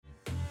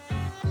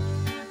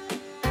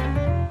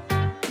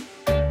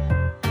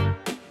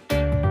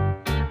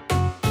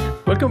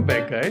Welcome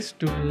back, guys,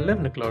 to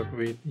 11 o'clock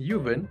with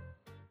Yuvan.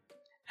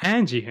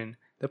 And Jihan,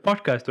 the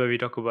podcast where we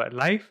talk about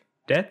life,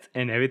 death,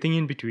 and everything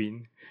in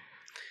between.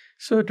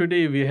 So,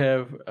 today we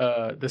have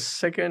the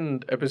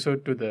second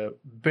episode to the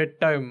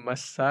Bedtime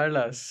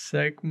Masala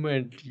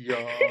segment,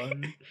 y'all.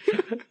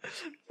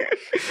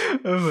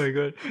 Oh my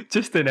god.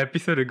 Just an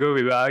episode ago,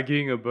 we were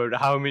arguing about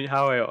how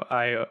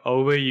I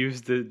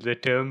overused the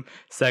term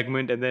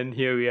segment, and then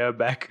here we are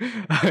back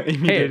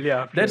immediately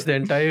after. That's the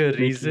entire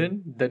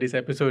reason that this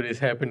episode is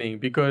happening,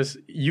 because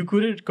you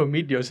couldn't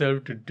commit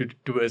yourself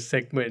to a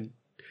segment,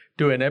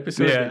 to an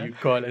episode that you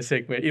call a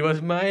segment. It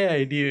was my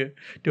idea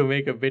to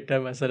make a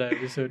Bedtime Masala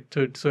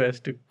episode so as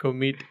to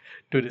commit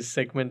to the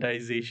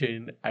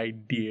segmentization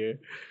idea.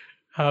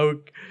 How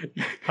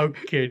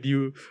can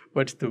you,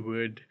 what's the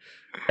word,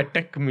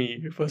 attack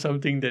me for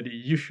something that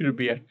you should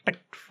be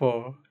attacked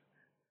for?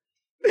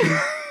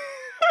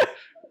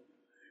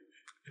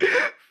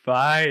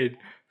 Fine.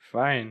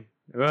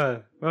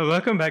 Well,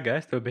 welcome back,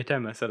 guys, to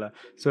Bedtime Masala.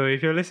 So,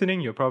 if you're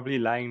listening, you're probably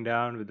lying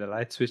down with the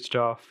light switched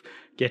off,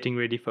 getting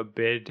ready for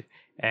bed,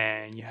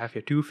 and you have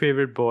your two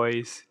favorite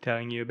boys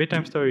telling you a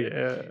bedtime story.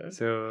 Yeah.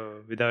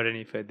 So, without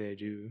any further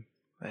ado,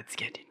 let's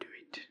get into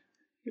it.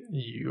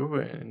 You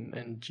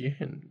and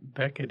Jihan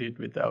back at it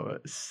with our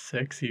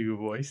sexy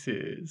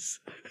voices.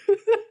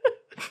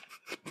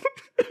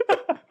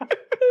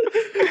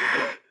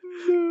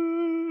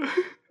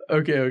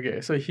 Okay.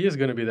 So here's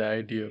gonna be the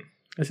idea.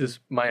 This is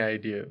my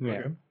idea. Yeah.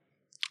 Okay?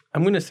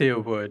 I'm gonna say a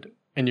word,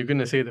 and you're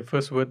gonna say the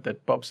first word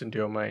that pops into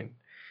your mind,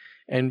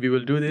 and we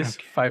will do this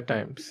 5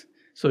 times.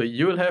 So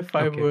you will have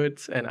 5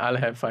 words, and I'll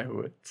have 5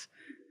 words.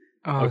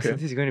 Oh, so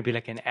this is going to be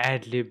like an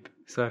ad lib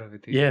sort of a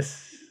thing.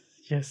 Yes.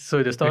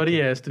 So the story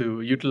has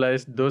to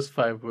utilize those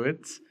 5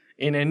 words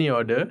in any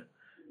order,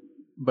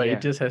 but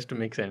it just has to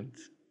make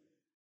sense.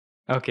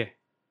 Okay.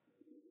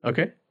 Are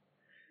you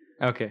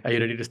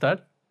ready to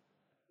start?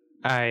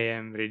 I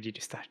am ready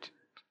to start.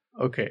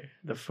 Okay.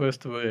 The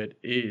first word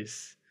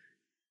is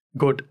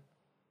goat.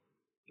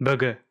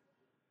 Burger.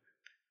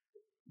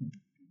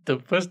 The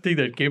first thing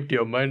that came to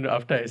your mind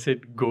after I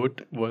said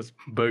goat was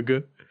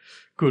burger.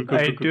 Cool.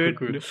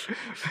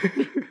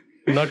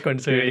 Not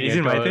concerning. Is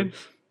it my turn?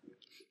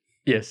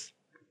 Yes.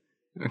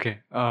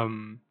 Okay.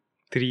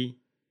 3,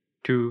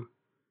 2,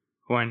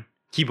 1.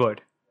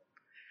 Keyboard.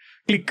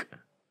 Click.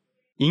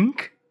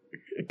 Ink.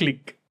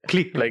 Click.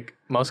 Like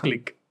mouse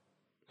click.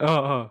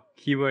 Oh.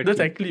 Keyboard. That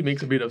actually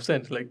makes a bit of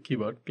sense, like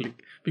keyboard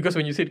click. Because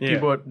when you said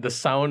keyboard, the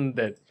sound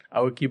that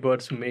our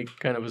keyboards make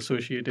kind of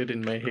associated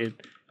in my head,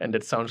 and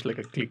that sounds like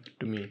a click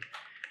to me.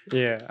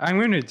 Yeah, I'm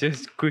going to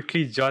just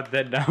quickly jot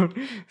that down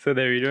so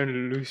that we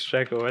don't lose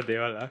track of what they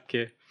all are.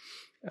 Okay.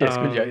 Yes,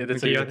 good. Yeah,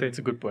 that's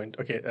a good point.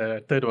 Okay,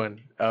 third one.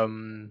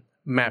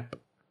 Map.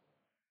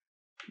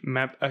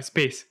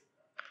 Space.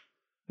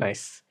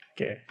 Nice.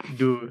 Okay,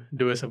 do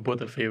us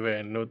both a favor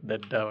and note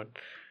that down.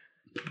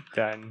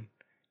 Done.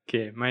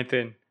 Okay, my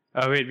turn.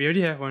 Wait, we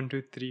already have 1,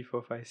 2, 3,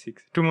 4, 5,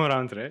 6. 2 more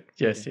rounds, right?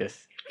 Yes.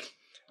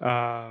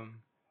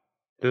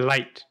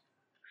 Light.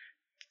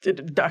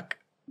 Duck.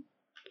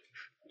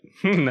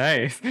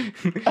 Nice.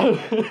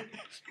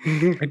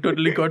 It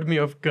totally caught me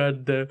off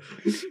guard there.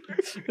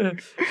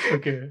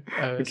 Okay.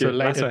 So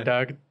light and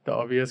dark, the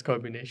obvious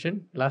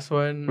combination. Last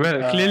one.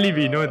 Well, clearly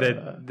we know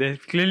that there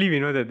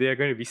are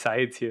going to be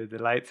sides here, the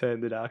light side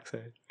and the dark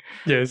side.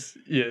 Yes.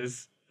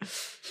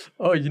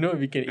 Oh,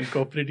 we can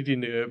incorporate it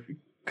in a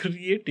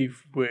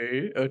creative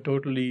way, a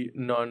totally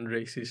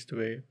non-racist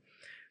way.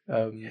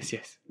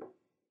 Yes.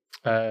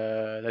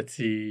 Let's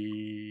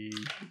see.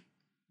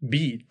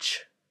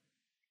 Beach.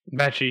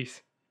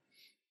 Batteries.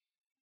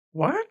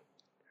 What?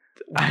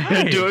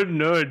 I don't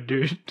know,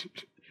 dude.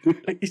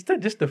 Like, is that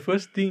just the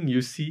first thing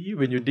you see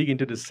when you dig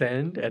into the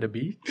sand at a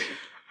beach?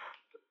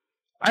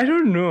 I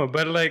don't know,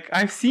 but like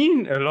I've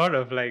seen a lot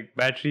of like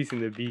batteries in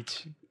the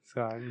beach.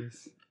 So I'm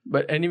just...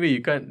 But anyway,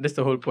 you can't. That's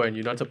the whole point.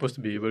 You're not supposed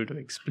to be able to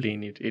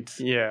explain it. It's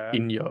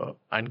in your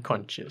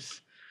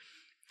unconscious.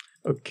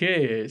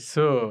 Okay,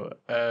 so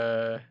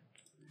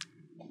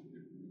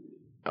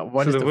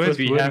what is the words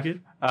we have?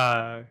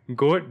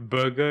 Goat,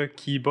 burger,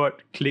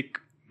 keyboard, click,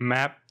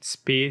 map,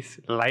 space,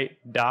 light,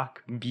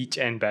 dark, beach,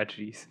 and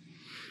batteries.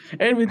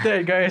 And with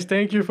that, guys,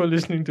 thank you for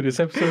listening to this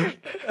episode.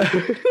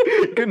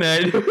 Good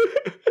night.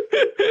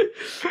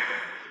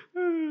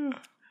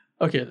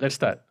 Okay, let's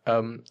start.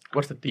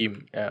 What's the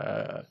theme?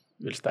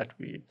 We'll start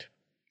with.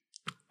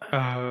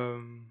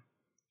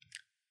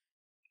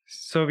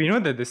 So we know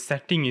that the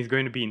setting is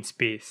going to be in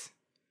space.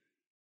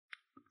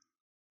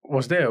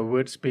 Was there a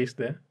word space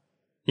there?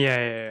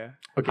 Yeah.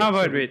 Okay. How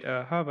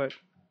about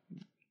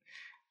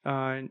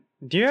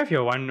do you have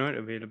your OneNote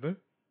available?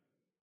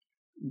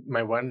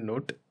 My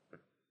OneNote?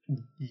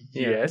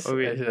 Yes,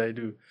 yes, I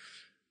do.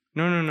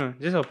 No.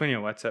 Just open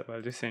your WhatsApp.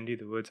 I'll just send you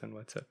the words on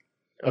WhatsApp.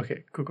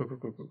 Okay, cool.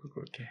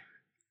 Okay.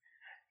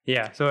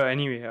 Yeah. So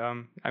anyway,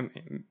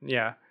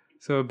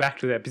 So back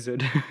to the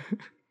episode.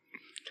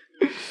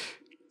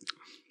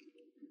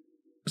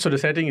 So the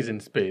setting is in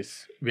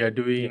space. We are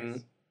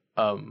doing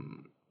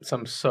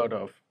some sort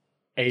of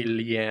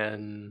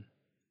alien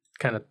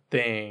kind of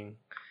thing.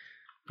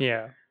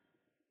 Yeah.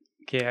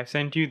 Okay, I've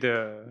sent you the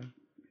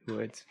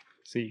words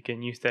so you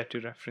can use that to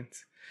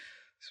reference.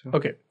 So,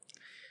 Okay.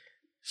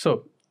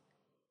 So,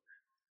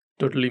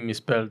 totally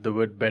misspelled the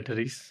word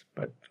batteries,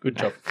 but good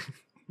job.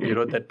 You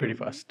wrote that pretty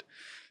fast.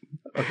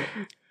 Okay.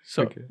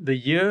 So, Okay. the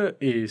year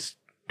is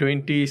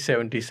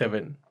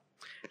 2077.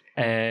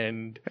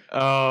 And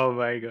Oh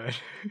my god.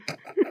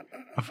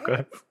 Of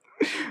course.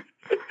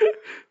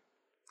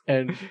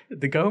 and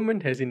the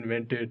government has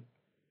invented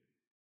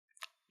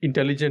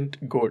intelligent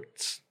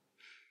goats,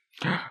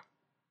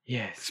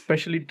 Yes.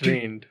 specially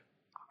trained.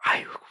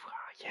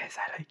 Yes,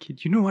 I like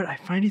it. You know what? I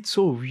find it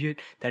so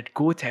weird that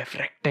goats have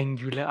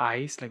rectangular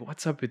eyes. Like,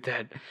 what's up with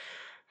that?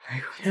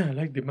 Like, Yeah,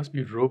 like they must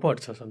be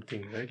robots or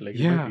something, right? Like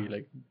it Yeah. might be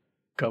like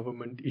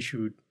government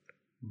issued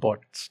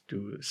bots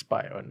to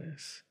spy on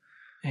us.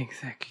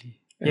 exactly.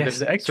 And Yes. that's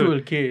the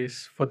actual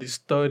case for this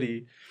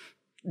story.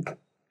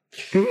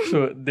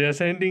 So they are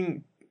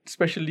sending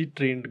specially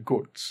trained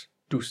goats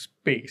to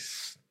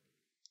space.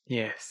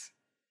 Yes.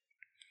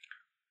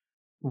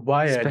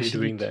 Why are they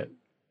Specially doing that?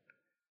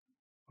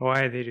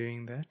 Why are they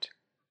doing that?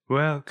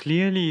 Well,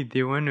 clearly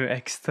they want to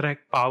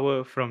extract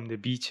power from the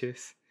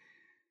beaches.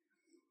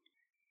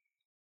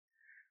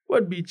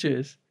 What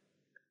beaches?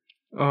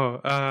 Oh,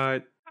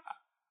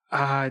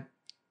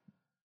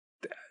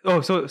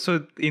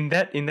 so in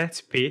that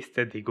space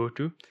that they go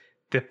to,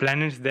 the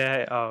planets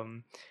there,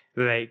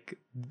 like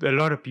a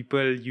lot of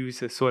people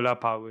use solar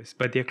powers,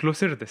 but they're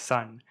closer to the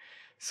sun,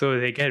 so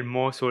they get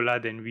more solar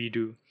than we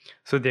do.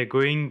 So they're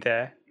going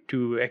there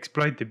to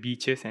exploit the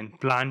beaches and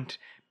plant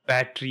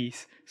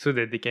batteries so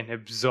that they can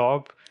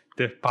absorb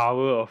the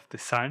power of the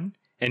sun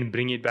and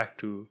bring it back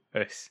to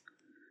us.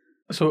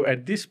 So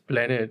at this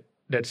planet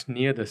that's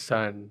near the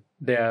sun,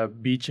 there are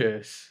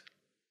beaches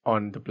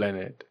on the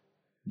planet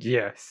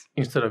Yes.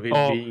 instead of it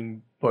Oh.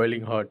 being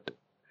boiling hot.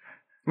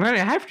 Well, I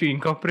have to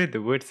incorporate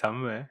the word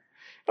somewhere.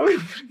 I mean,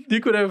 they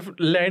could have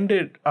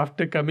landed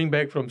after coming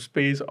back from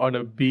space on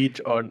a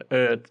beach on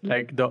Earth,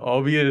 like the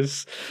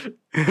obvious.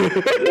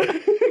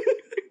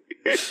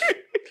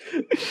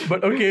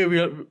 But okay,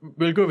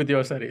 we'll go with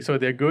your story. So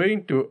they're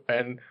going to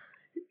an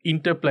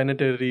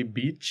interplanetary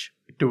beach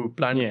to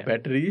plant Yeah.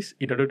 batteries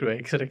in order to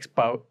extract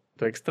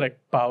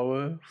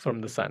power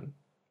from the sun.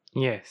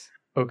 Yes.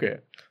 Okay,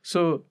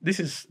 so this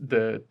is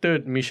the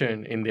third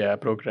mission in their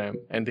program,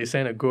 and they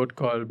send a goat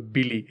called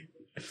Billy.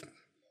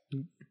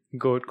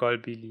 Goat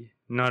called Billy.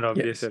 Not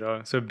obvious Yes. at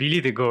all. So Billy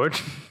the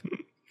goat.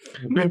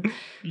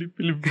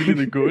 Billy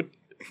the goat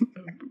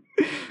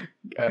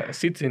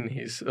sits in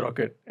his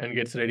rocket and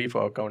gets ready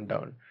for a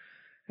countdown.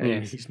 And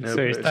Yes. he's So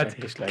nervous. he starts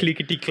and he's like,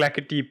 clickety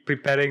clackety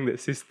preparing the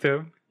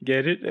system.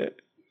 Get it?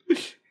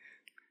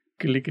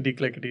 clickety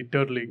clackety,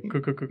 totally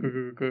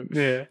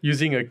Yeah.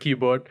 using a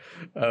keyboard.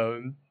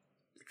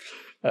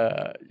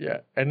 Yeah,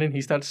 and then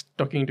he starts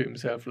talking to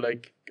himself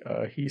like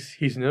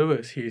he's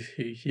nervous.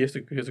 He has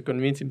to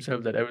convince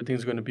himself that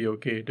everything's going to be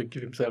okay to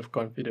give himself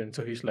confidence.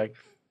 So he's like,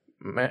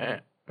 meh,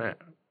 meh,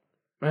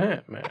 meh,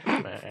 meh,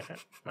 meh,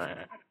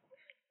 meh,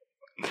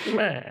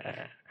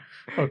 meh.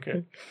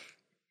 Okay.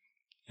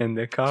 And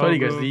the cow. Sorry,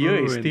 guys, the year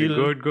go, is and still- the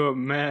goat go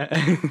meh.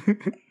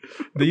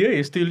 The year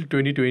is still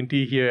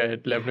 2020 here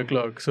at 11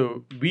 o'clock,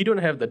 so we don't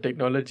have the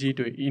technology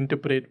to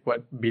interpret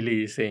what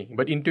Billy is saying.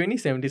 But in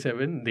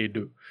 2077, they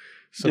do.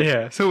 So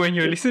Yeah. So when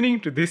you're listening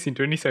to this in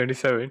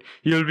 2077,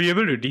 you'll be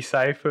able to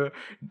decipher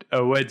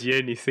what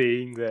Jen is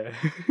saying there.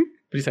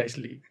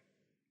 precisely.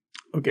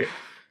 Okay,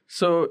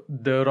 so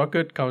the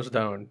rocket counts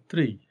down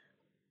 3,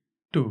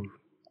 2,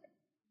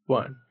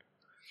 1,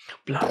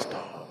 blast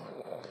off.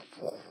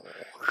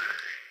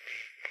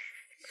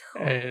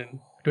 And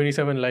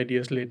 27 light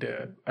years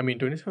later,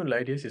 27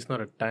 light years is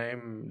not a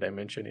time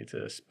dimension, it's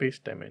a space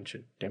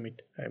dimension. Damn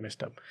it, I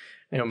messed up.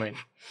 Never mind.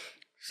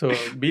 So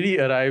Billy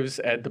arrives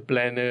at the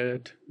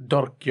planet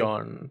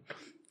Dorkyon.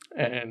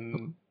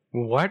 And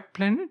What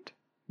planet?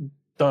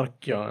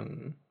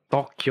 Dorkyon.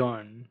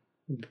 Tokyon.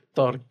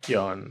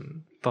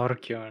 Torkyon.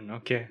 Torkyon.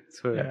 Okay.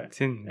 So Yeah.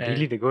 it's in And-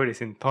 Billy the Goat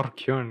is in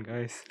Torkyon,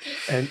 guys.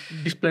 And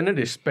this planet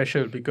is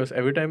special because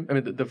every time,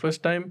 the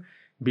first time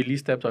Billy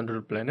steps onto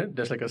the planet,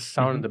 there's like a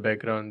sound in the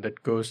background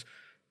that goes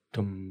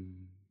tum,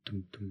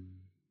 tum, tum.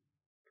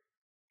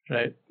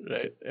 Right?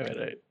 Am I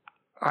right?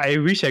 I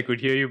wish I could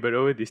hear you, but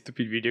over this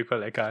stupid video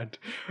call, I can't.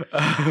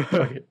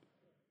 Okay.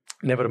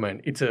 Never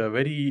mind. It's a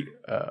very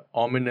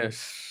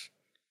ominous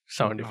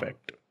sound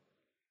effect.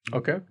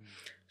 Okay.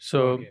 So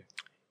Okay.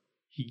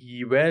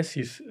 he wears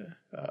his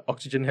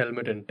oxygen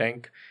helmet and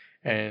tank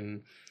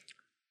and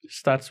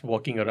starts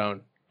walking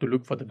around to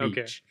look for the beach.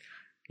 Okay.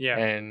 Yeah.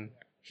 And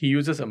he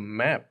uses a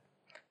map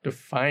to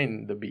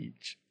find the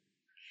beach.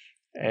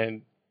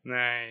 And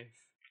Nice.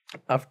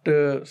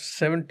 after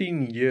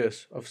 17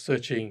 years of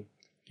searching,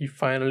 he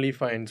finally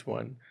finds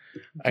one.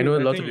 I know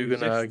a lot of you are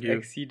going to argue.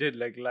 Exceeded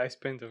like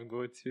lifespans of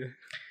goats here.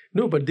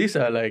 No, but these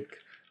are like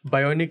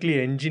bionically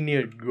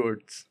engineered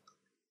goats.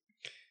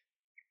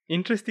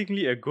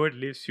 Interestingly, a goat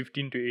lives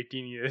 15 to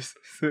 18 years.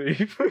 So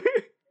if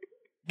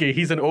Okay,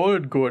 he's an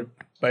old goat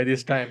by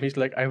this time. He's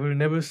like, I will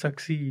never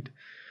succeed.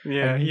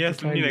 Yeah, need he to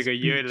has only find like this a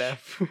year beach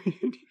left.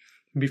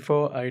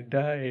 before I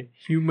die.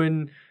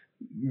 Human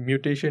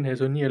mutation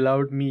has only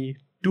allowed me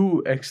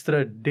 2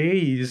 extra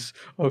days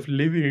of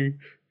living.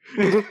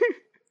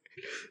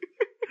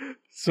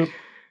 So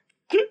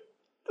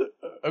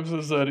I'm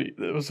so sorry.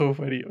 That was so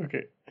funny.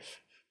 Okay.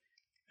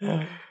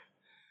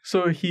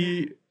 So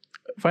he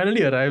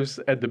finally arrives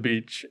at the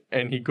beach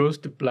and he goes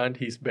to plant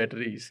his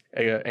batteries.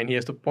 And he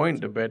has to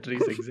point the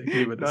batteries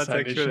exactly where the Not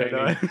sun is sexual at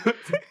all. shining.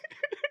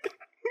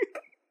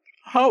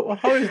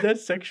 How is that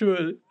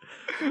sexual?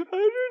 I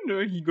don't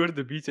know. He go to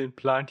the beach and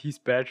plant his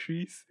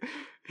batteries.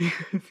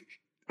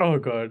 Oh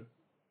god.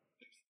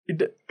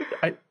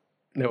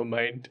 Never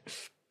mind.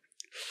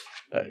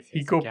 He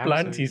It's a go camp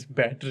plants site. his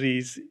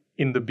batteries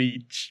in the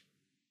beach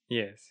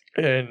Yes.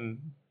 and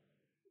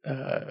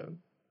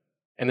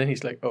then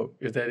he's like, "Oh,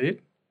 is that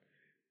it?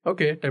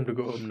 Okay, time to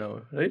go home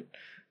now, right?"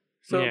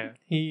 So Yeah.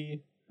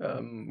 he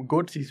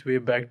goes his way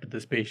back to the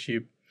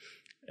spaceship,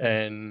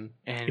 and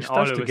he And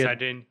all starts of to a get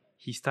sudden,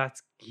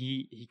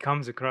 he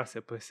comes across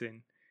a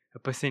person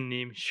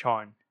named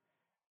Sean,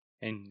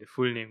 and the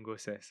full name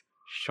goes as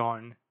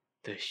Sean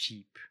the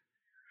Sheep.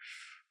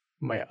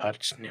 my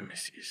arch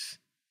nemesis.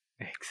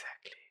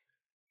 Exactly.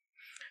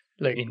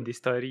 Like, In this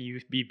story, you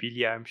be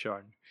Billy, I'm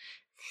Sean.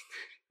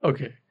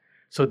 okay,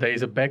 so there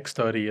is a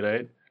backstory,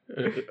 right?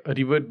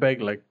 Revert back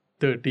like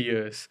 30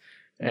 years,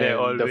 There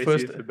and the always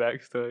first is a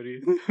backstory.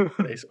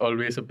 there's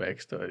always a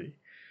backstory.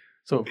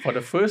 So for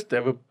the first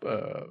ever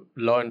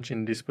launch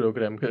in this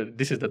program, 'cause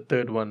this is the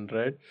third one,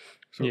 right?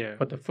 So Yeah.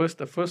 for the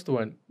first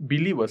one,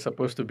 Billy was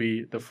supposed to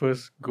be the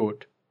first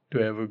goat to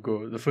ever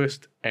go, the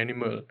first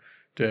animal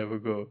to ever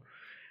go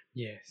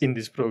Yes. in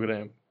this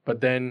program.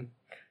 But then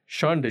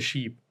Sean the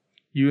sheep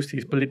used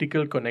his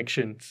political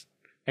connections.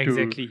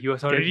 Exactly. He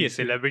was already a his-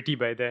 celebrity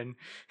by then.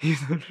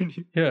 He's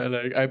already. Yeah,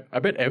 like I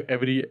bet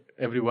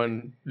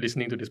everyone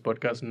listening to this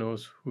podcast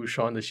knows who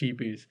Sean the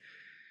sheep is.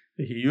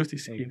 He used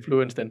his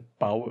influence and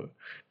power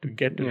to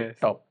get to the Yes.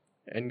 top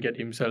and get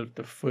himself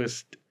the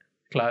first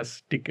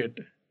class ticket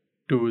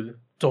to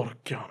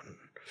Torkion.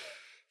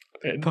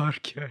 And,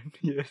 Tarkian,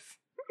 yes.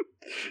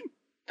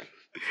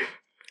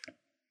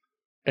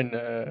 and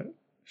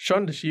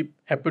Sean the sheep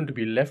happened to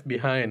be left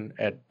behind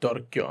at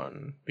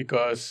Torkion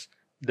because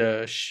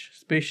the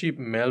spaceship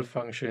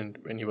malfunctioned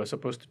when he was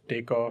supposed to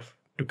take off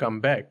to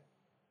come back.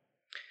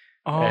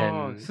 Oh,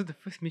 And- so the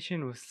first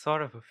mission was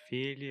sort of a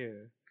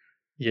failure.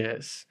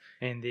 Yes.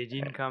 And they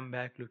didn't come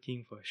back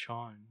looking for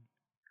Sean.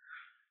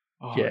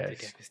 Oh, Yes.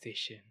 the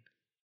devastation.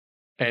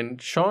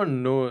 And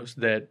Sean knows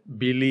that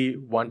Billy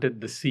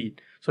wanted the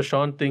seat. So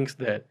Sean thinks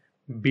that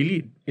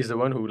Billy is the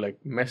one who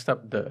like messed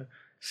up the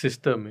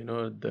system,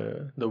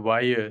 the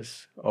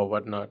wires or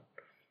whatnot.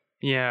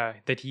 Yeah,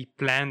 that he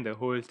planned the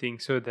whole thing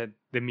so that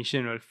the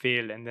mission will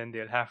fail and then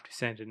they'll have to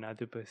send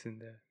another person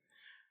there.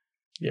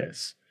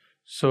 Yes.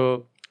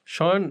 So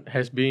Sean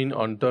has been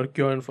on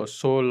Torkion for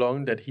so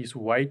long that his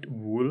white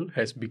wool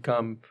has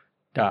become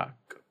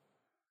dark.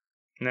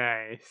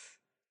 Nice.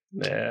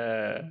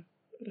 Right?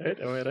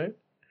 Am I right?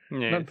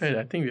 Yes. Not bad.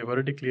 I think we've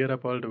already cleared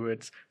up all the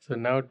words. So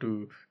now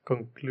to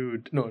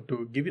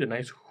give it a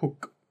nice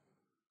hook.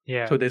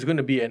 Yeah. So there's going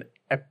to be an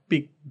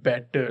epic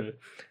battle.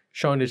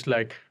 Sean is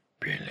like,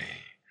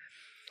 Billy,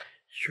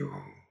 you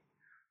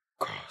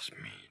caused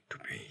me to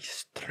be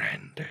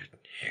stranded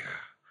here.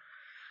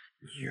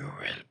 You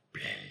will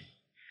pay.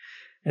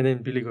 And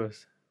then Billy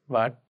goes,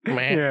 what?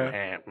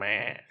 Yeah.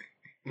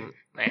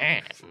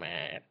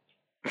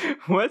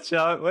 What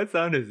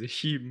sound does the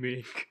sheep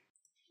make?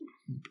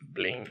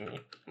 Bling.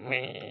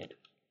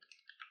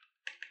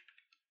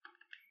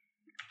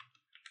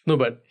 No,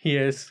 but he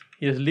has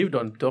lived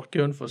on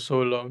Torkion for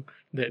so long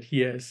that he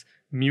has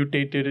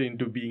mutated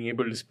into being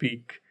able to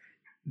speak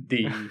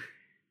the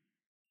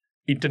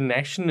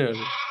international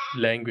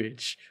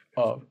language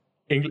of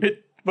English.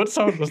 What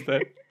sound was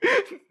that?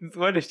 It's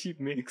what a sheep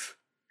makes.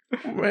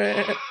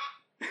 Meh.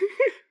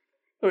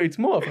 Oh, it's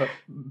more of a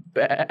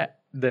bah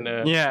than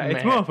a Yeah,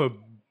 it's meh. more of a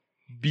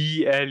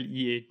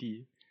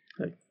BLEAT.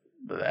 Like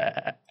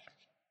blah.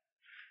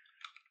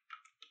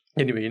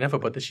 Anyway, enough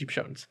about the sheep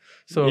sounds.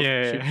 So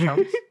Yeah. sheep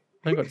sounds.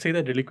 Oh my god, say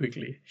that really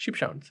quickly. Sheep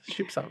sounds.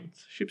 Sheep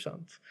sounds. Sheep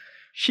sounds.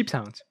 Sheep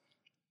sounds.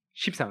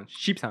 Sheep sound.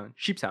 Sheep sound.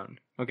 Sheep sound.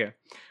 Okay.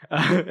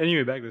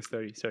 Anyway, back to the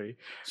story. Sorry.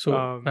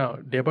 So now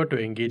they're about to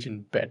engage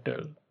in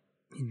battle.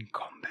 In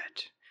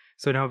combat.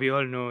 So now we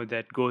all know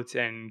that goats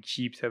and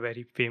sheep are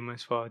very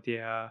famous for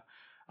their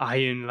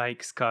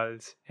iron-like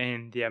skulls,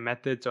 and their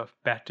methods of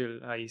battle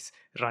is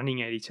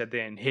running at each other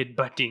and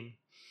headbutting.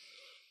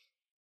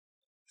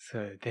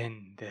 So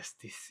then there's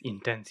this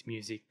intense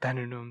music,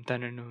 tananum,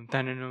 tananum,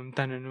 tananum,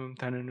 tananum,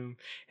 tananum,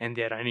 and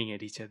they're running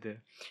at each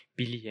other.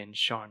 Billy and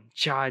Sean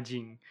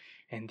charging,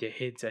 and their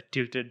heads are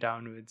tilted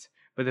downwards.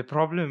 But the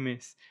problem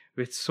is,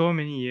 with so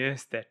many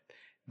years that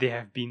they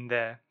have been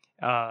there,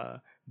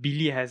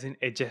 Billy hasn't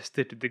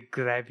adjusted to the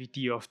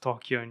gravity of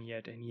Torkion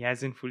yet, and he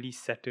hasn't fully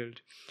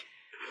settled.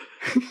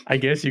 I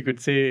guess you could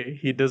say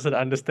he doesn't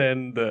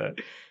understand the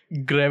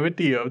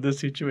gravity of the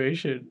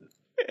situation.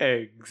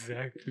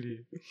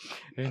 Exactly.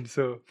 And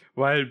so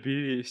while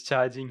Billy is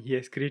charging, he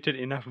has created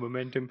enough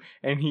momentum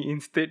and he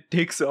instead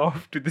takes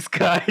off to the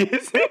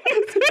skies.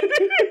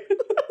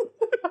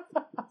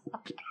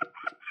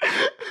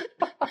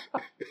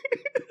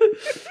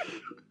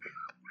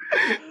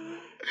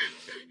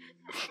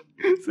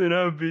 So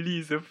now Billy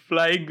is a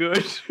flying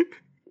goat.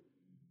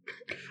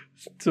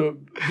 So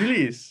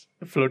Billy is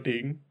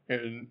floating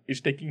and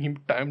it's taking him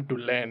time to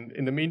land.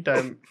 In the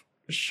meantime,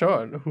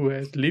 Sean, who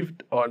has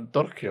lived on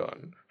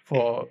Torkion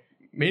for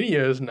many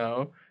years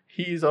now,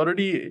 he is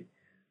already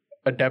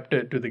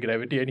adapted to the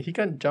gravity and he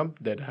can't jump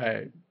that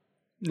high.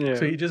 Yeah.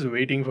 So he's just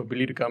waiting for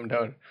Billy to come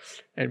down.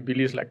 And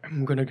Billy's like,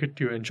 I'm gonna get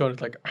you. And Sean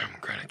is like, I'm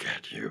gonna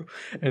get you.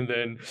 And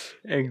then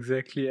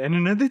Exactly. And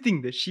another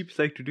thing that sheep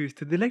like to do is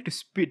that they like to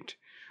spit.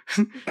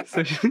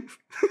 So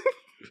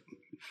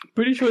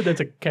pretty sure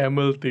that's a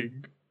camel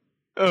thing.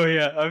 oh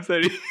yeah, I'm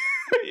sorry.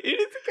 It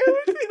is a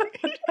camel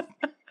thing.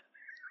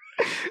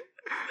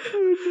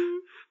 Oh,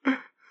 no.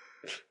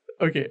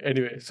 Okay,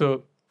 anyway,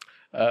 so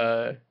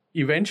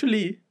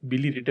eventually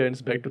Billy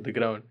returns back to the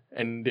ground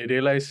and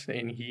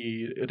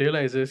he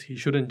realizes he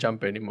shouldn't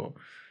jump anymore.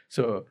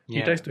 So he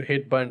Yeah. tries to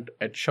headbutt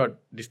at short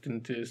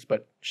distances,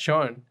 but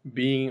Sean,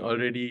 being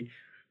already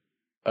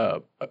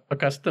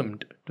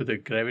accustomed to the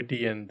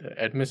gravity and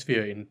the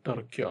atmosphere in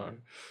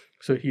Torkion,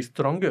 so he's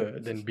stronger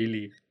than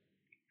Billy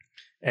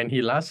and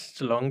he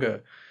lasts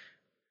longer.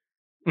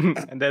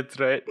 That's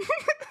right.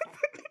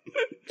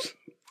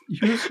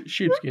 Use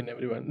sheepskin,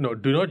 everyone. No,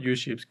 do not use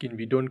sheepskin.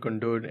 We don't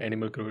condone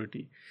animal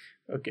cruelty.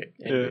 Okay,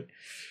 anyway.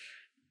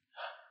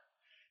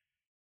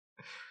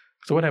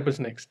 So what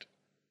happens next?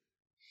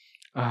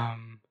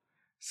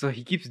 So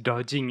he keeps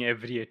dodging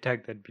every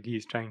attack that Billy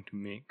is trying to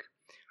make.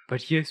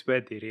 But here's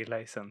where they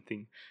realize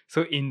something.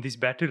 So in this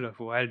battle of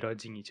while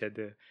dodging each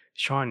other,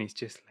 Sean is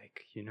just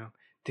like,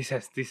 this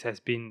has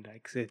been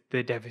like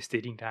the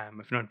devastating time.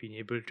 I've not been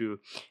able to,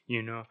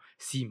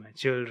 see my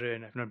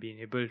children. I've not been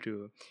able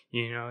to,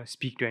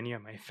 speak to any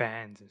of my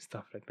fans and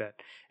stuff like that.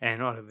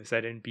 And all of a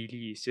sudden,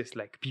 Billy is just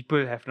like,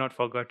 people have not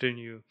forgotten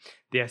you.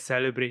 They are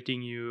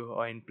celebrating you,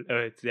 or in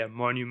Earth, there are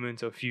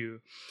monuments of you.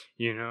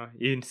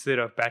 Instead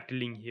of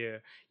battling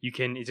here, you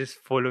can just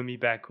follow me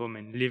back home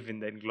and live in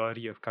that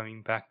glory of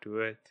coming back to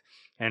Earth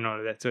and all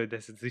of that. So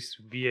there's this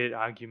weird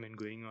argument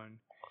going on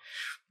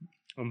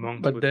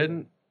amongst. But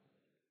then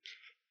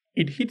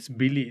it hits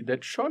Billy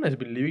that Sean has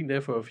been living there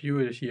for a few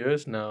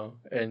years now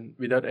and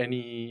without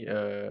any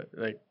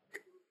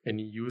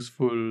any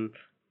useful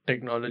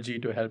technology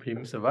to help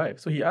him survive.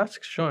 So he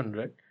asks Sean,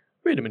 right?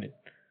 Wait a minute.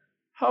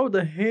 How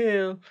the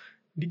hell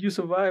did you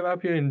survive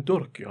up here in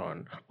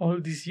Dorkion all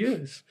these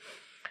years?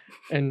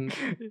 And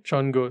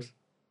Sean goes,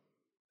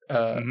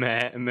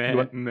 meh.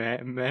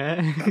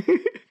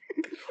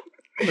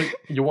 like,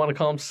 you want to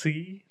come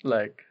see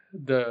like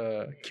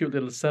the cute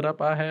little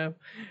setup I have?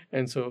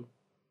 And so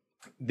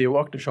they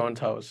walk to Sean's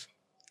house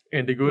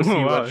and they go see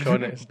what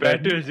Sean has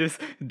done. Battle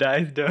just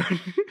dies down.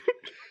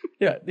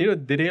 Yeah,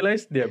 they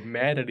realize they're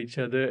mad at each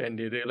other and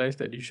they realize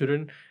that you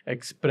shouldn't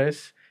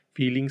express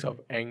feelings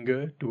of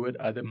anger toward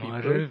other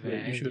people.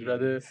 You should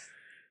rather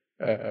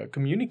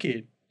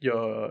communicate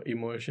your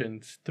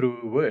emotions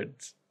through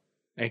words.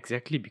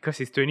 Exactly, because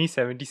it's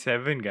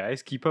 2077,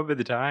 guys. Keep up with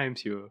the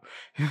times, yo.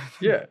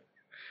 Yeah.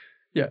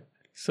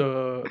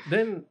 So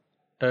then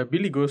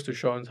Billy goes to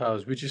Sean's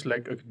house, which is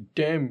like a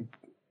damn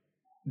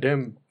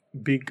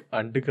big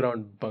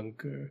underground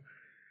bunker.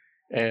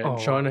 And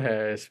Sean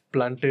has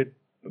planted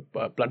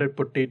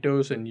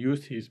potatoes and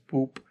used his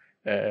poop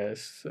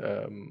as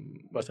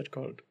what's that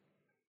called?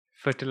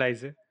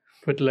 Fertilizer.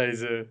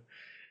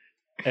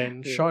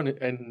 And Sean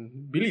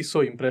and Billy is so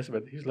impressed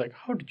with it. He's like,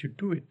 how did you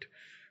do it?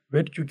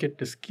 Where did you get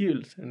the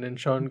skills? And then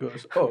Sean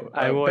goes,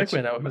 I watched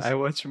Man on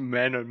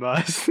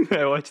Mars.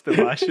 I watched The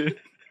Martian.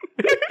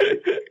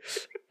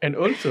 And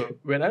also,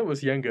 when I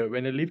was younger,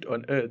 when I lived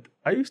on Earth,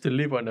 I used to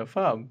live on a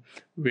farm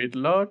with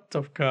lots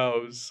of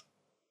cows.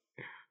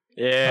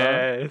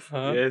 Yes,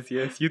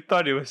 yes. You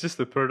thought it was just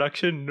a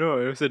production? No,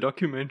 it was a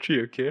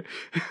documentary, okay?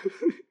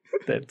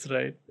 That's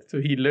right. So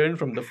he learned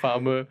from the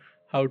farmer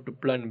how to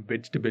plant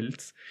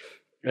vegetables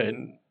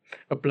and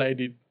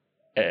applied it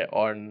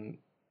on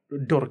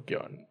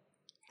Dorkion.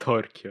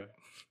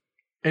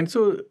 And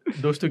so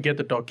those two get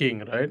the talking,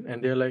 right?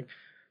 And they're like,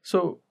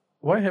 so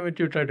why haven't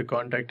you tried to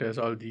contact us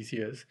all these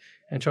years?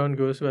 And Sean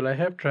goes, well, I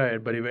have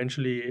tried, but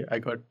eventually I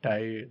got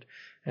tired.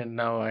 And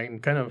now I'm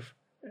kind of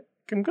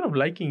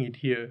liking it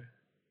here,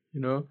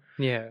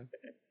 Yeah.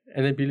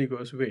 And then Billy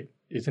goes, wait,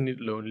 isn't it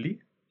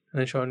lonely? And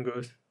then Sean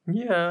goes,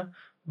 yeah,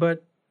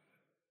 but,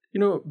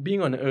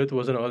 being on Earth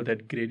wasn't all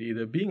that great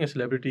either. Being a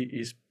celebrity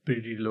is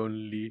pretty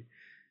lonely.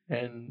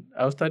 And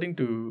I was starting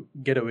to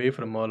get away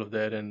from all of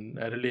that, and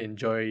I really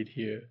enjoy it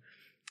here.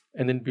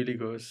 And then Billy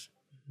goes,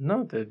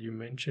 now that you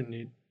mention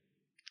it,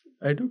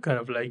 I do kind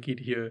of like it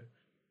here.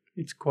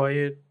 It's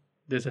quiet.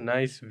 There's a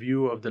nice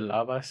view of the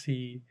lava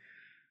sea.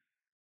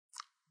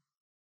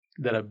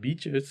 There are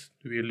beaches,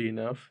 weirdly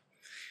enough.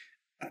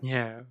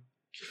 Yeah.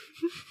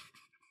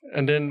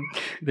 And then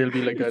there'll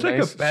be like it's like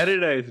a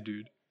paradise,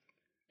 dude.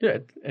 Yeah,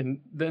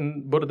 and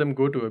then both of them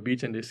go to a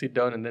beach and they sit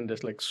down, and then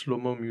there's like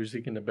slow-mo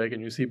music in the back,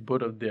 and you see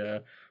both of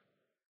their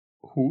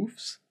Yeah.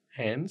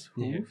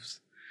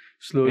 hooves,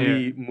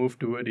 slowly move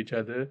toward each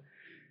other,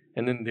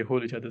 and then they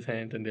hold each other's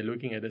hands and they're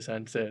looking at the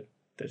sunset.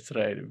 That's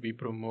right. We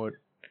promote,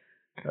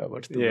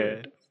 what's the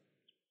word?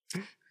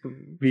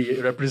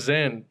 We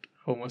represent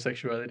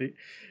homosexuality.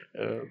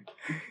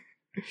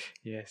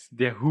 Yes,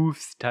 their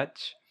hooves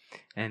touch,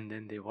 and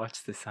then they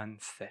watch the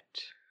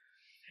sunset.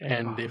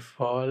 And they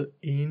fall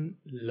in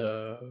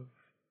love.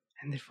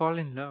 And they fall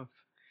in love.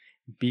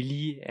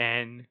 Billy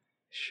and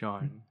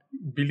Sean.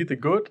 Billy the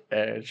goat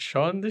and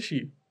Sean the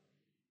sheep.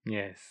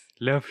 Yes,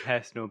 love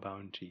has no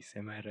boundaries.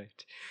 Am I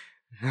right?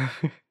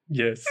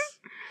 Yes.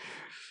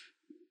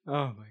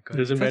 Oh my god.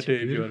 Doesn't such matter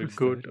if you're a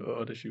beautiful goat story.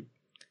 or a sheep.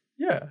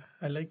 Yeah,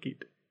 I like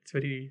it. It's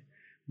very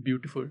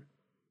beautiful.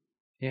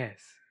 Yes.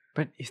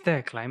 But is there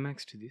a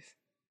climax to this?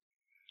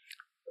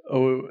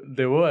 Oh,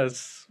 there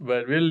was,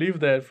 but we'll leave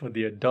that for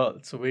the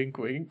adults. Wink,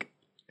 wink.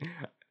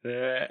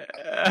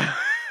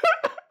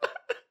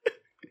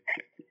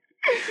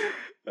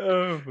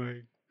 Oh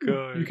my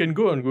god. You can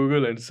go on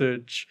Google and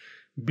search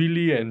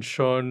Billy and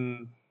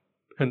Sean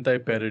hentai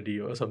parody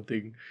or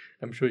something.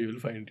 I'm sure you'll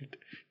find it.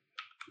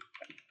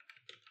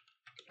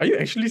 Are you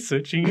actually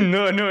searching it?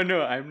 No,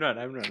 I'm not.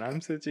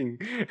 I'm searching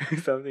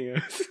something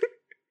else.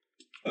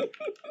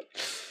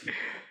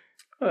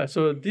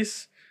 So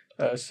this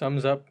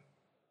sums up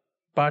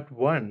part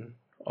 1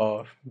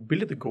 of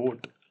Billy the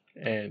Goat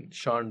and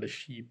Sean the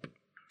Sheep.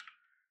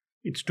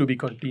 It's to be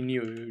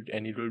continued,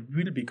 and it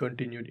will be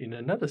continued in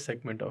another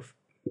segment of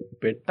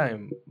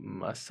Bedtime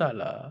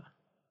Masala.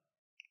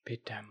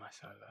 Bedtime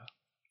Masala.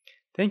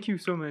 Thank you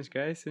so much,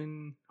 guys,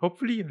 and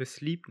hopefully you're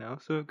asleep now.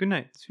 So good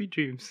night, sweet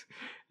dreams,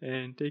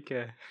 and take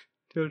care.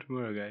 Till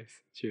tomorrow, guys.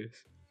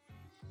 Cheers.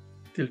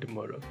 Till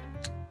tomorrow.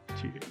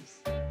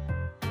 Cheers.